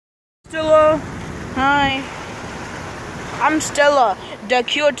Stella. Hi. I'm Stella, the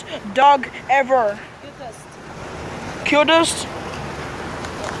cute dog ever. Cutest?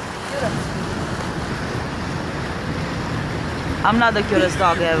 I'm not the cutest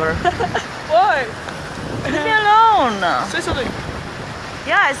dog ever. Why? Leave me alone. Say something.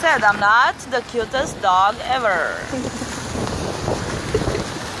 Yeah, I said I'm not the cutest dog ever.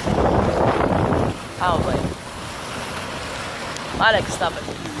 Oh, boy. Alex, stop it.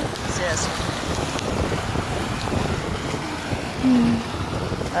 Seriously.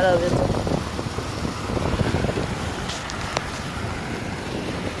 I love you too.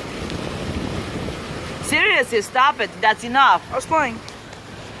 Seriously, stop it. That's enough. I was playing.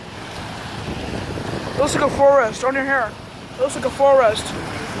 It looks like a forest on your hair. It looks like a forest.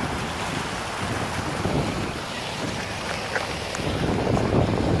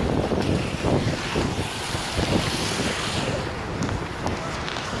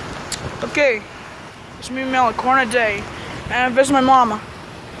 Okay, it's me and Mel at Corner Day, and I visit my mama.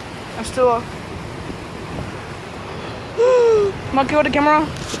 I'm still monkey with the camera.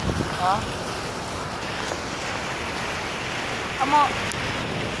 Huh? I'm up.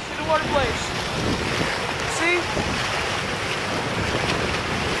 See the water place. See?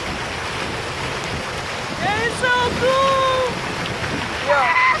 It's so cool!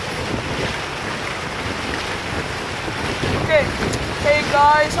 Yeah. Okay. Hey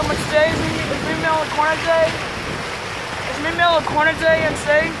guys, how much today is me Mel at Corner Day? It's me Mel at Corner Day and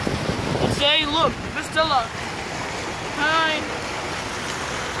say, look, this Stella. Hi.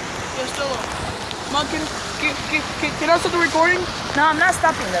 Yeah, Stella. Mom, can I stop the recording? No, I'm not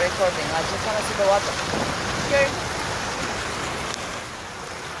stopping the recording. I just want to see the water. Okay.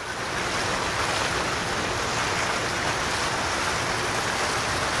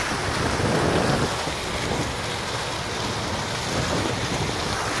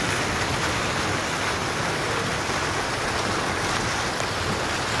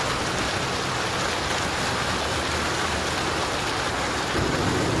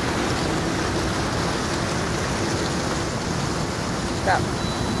 Stop.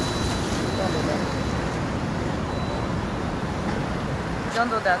 Don't do that. Don't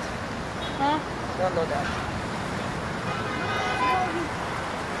do that. Huh? Don't do that.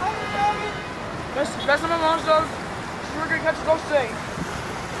 That's my mom's dog. We're gonna catch a dog today.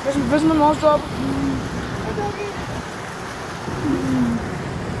 That's my mom's dog. Hey, doggy.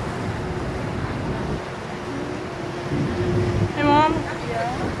 Hey, Mom. Yeah.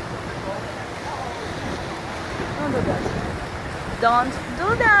 Don't do that. Don't do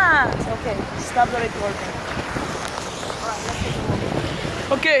that. Okay, stop the recording. Alright, let's take a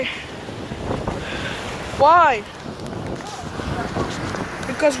walk. Okay. Why?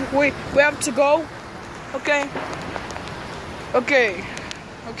 Because we have to go. Okay. Okay.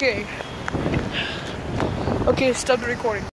 Okay. Okay, stop the recording.